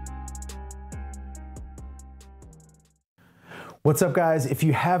 What's up, guys? If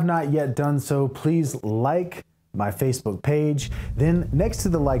you have not yet done so, please like my Facebook page. Then next to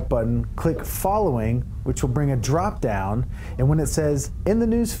the like button, click following, which will bring a drop down. And when it says in the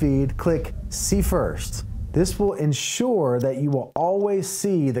news feed, click see first. This will ensure that you will always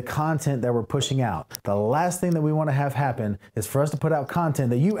see the content that we're pushing out. The last thing that we want to have happen is for us to put out content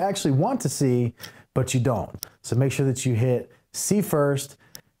that you actually want to see, but you don't. So make sure that you hit see first,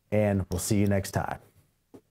 and we'll see you next time.